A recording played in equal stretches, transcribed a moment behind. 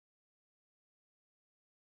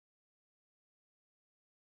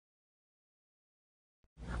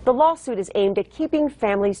The lawsuit is aimed at keeping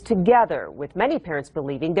families together, with many parents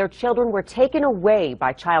believing their children were taken away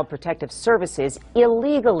by Child Protective Services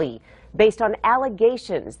illegally, based on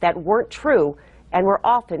allegations that weren't true and were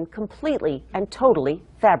often completely and totally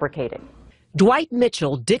fabricated. Dwight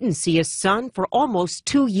Mitchell didn't see his son for almost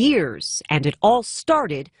 2 years, and it all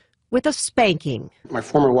started with a spanking. My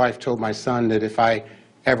former wife told my son that if I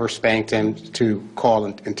ever spanked him to call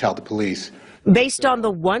and tell the police. Based on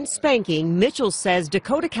the one spanking, Mitchell says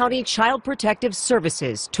Dakota County Child Protective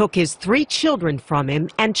Services took his 3 children from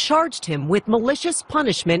him and charged him with malicious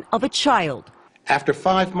punishment of a child. After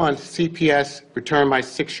 5 months, CPS returned my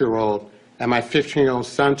 6-year-old and my 15-year-old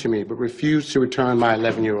son to me, but refused to return my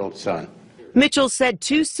 11-year-old son. Mitchell said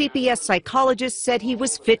 2 CPS psychologists said he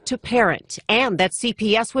was fit to parent, and that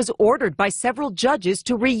CPS was ordered by several judges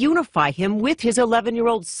to reunify him with his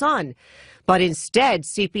 11-year-old son. But instead,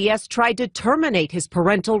 CPS tried to terminate his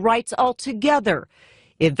parental rights altogether.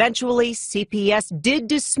 Eventually, CPS did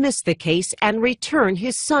dismiss the case and return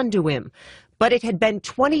his son to him. But it had been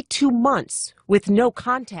 22 months with no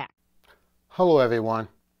contact. Hello, everyone.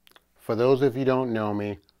 For those of you who don't know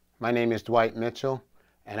me, my name is Dwight Mitchell,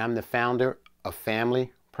 and I'm the founder of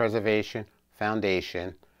Family Preservation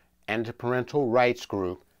Foundation and the parental rights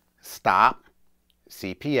group Stop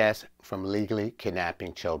CPS from Legally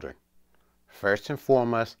Kidnapping Children. First and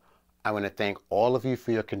foremost, I want to thank all of you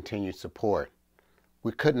for your continued support.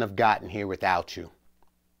 We couldn't have gotten here without you.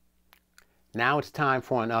 Now it's time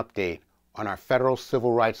for an update on our federal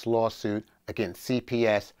civil rights lawsuit against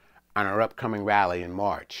CPS on our upcoming rally in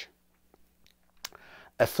March.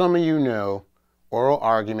 As some of you know, oral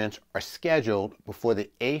arguments are scheduled before the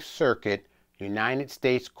 8th Circuit United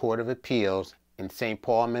States Court of Appeals in St.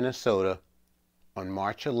 Paul, Minnesota on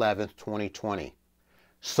March 11, 2020.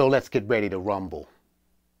 So let's get ready to rumble.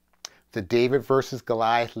 The David versus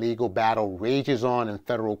Goliath legal battle rages on in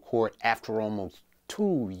federal court after almost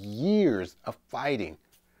 2 years of fighting.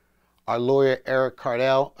 Our lawyer Eric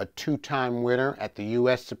Cardell, a 2-time winner at the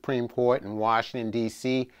U.S. Supreme Court in Washington,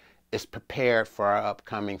 D.C., is prepared for our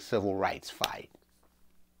upcoming civil rights fight.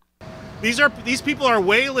 These people are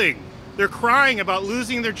wailing. They're crying about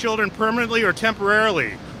losing their children permanently or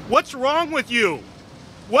temporarily. What's wrong with you?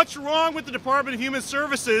 What's wrong with the Department of Human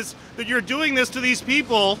Services that you're doing this to these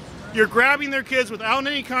people? You're grabbing their kids without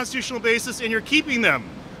any constitutional basis and you're keeping them,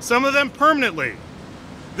 some of them permanently.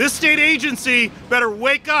 This state agency better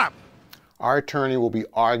wake up. Our attorney will be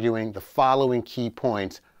arguing the following key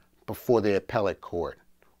points before the appellate court.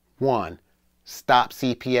 1. Stop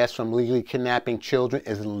CPS from Legally Kidnapping Children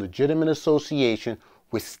is a legitimate association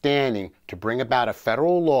with standing to bring about a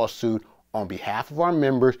federal lawsuit on behalf of our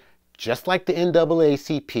members, just like the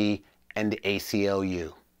NAACP and the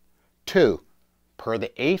ACLU. 2. Per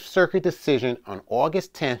the 8th Circuit decision on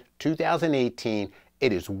August 10, 2018,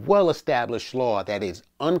 it is well-established law that it is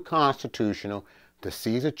unconstitutional to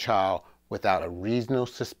seize a child without a reasonable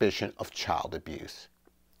suspicion of child abuse.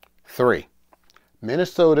 3.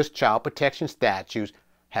 Minnesota's child protection statutes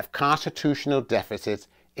have constitutional deficits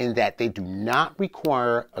in that they do not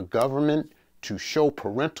require a government to show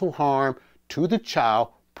parental harm to the child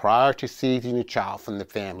prior to seizing the child from the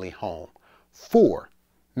family home. 4.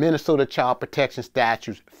 Minnesota child protection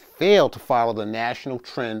statutes fail to follow the national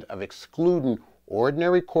trend of excluding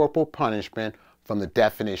ordinary corporal punishment from the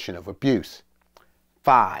definition of abuse.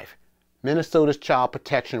 5. Minnesota's child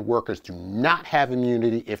protection workers do not have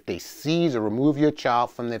immunity if they seize or remove your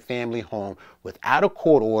child from their family home without a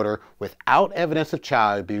court order, without evidence of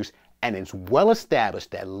child abuse, and it's well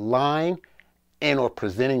established that lying and or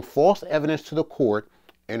presenting false evidence to the court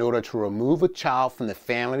in order to remove a child from the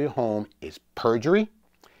family home is perjury,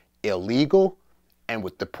 illegal, and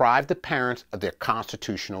would deprive the parents of their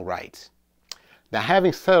constitutional rights. Now,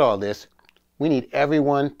 having said all this, we need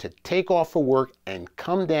everyone to take off for work and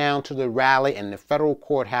come down to the rally in the federal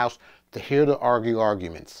courthouse to hear the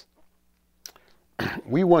arguments.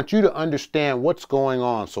 We want you to understand what's going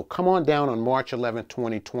on, so come on down on March 11,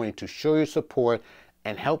 2020 to show your support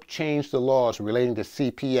and help change the laws relating to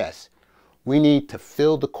CPS. We need to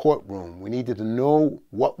fill the courtroom. We need to know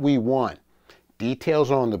what we want.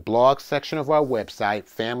 Details are on the blog section of our website,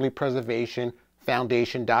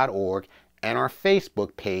 familypreservationfoundation.org, and our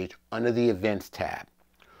Facebook page under the Events tab.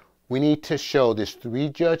 We need to show this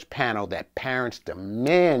 3-judge panel that parents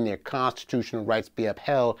demand their constitutional rights be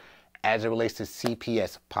upheld as it relates to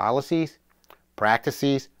CPS policies,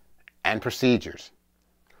 practices, and procedures.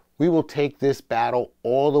 We will take this battle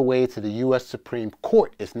all the way to the U.S. Supreme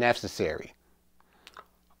Court if necessary.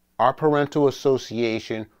 Our parental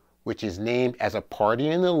association, which is named as a party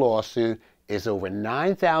in the lawsuit, is over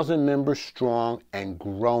 9,000 members strong and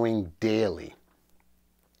growing daily.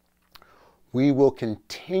 We will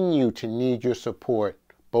continue to need your support,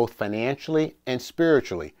 both financially and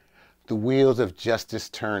spiritually. The wheels of justice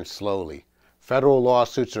turn slowly. Federal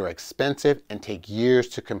lawsuits are expensive and take years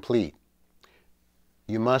to complete.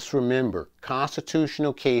 You must remember,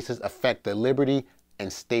 constitutional cases affect the liberty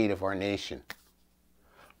and state of our nation.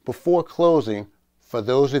 Before closing, for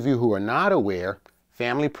those of you who are not aware,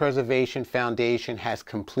 Family Preservation Foundation has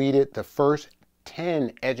completed the first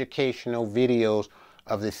 10 educational videos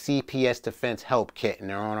of the CPS Defense Help Kit, and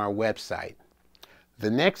they're on our website. The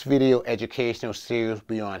next video educational series will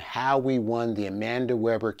be on how we won the Amanda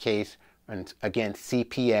Weber case against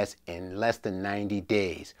CPS in less than 90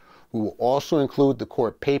 days. We will also include the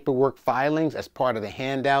court paperwork filings as part of the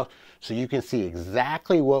handout so you can see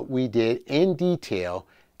exactly what we did in detail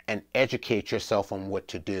and educate yourself on what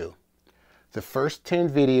to do. The first 10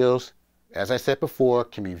 videos, as I said before,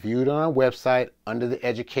 can be viewed on our website under the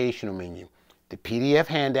educational menu. The PDF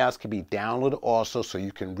handouts can be downloaded also so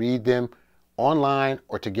you can read them online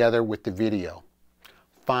or together with the video.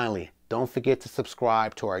 Finally, don't forget to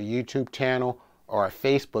subscribe to our YouTube channel or our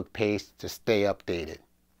Facebook page to stay updated.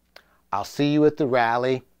 I'll see you at the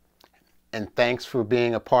rally, and thanks for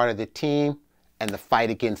being a part of the team and the fight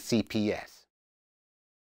against CPS.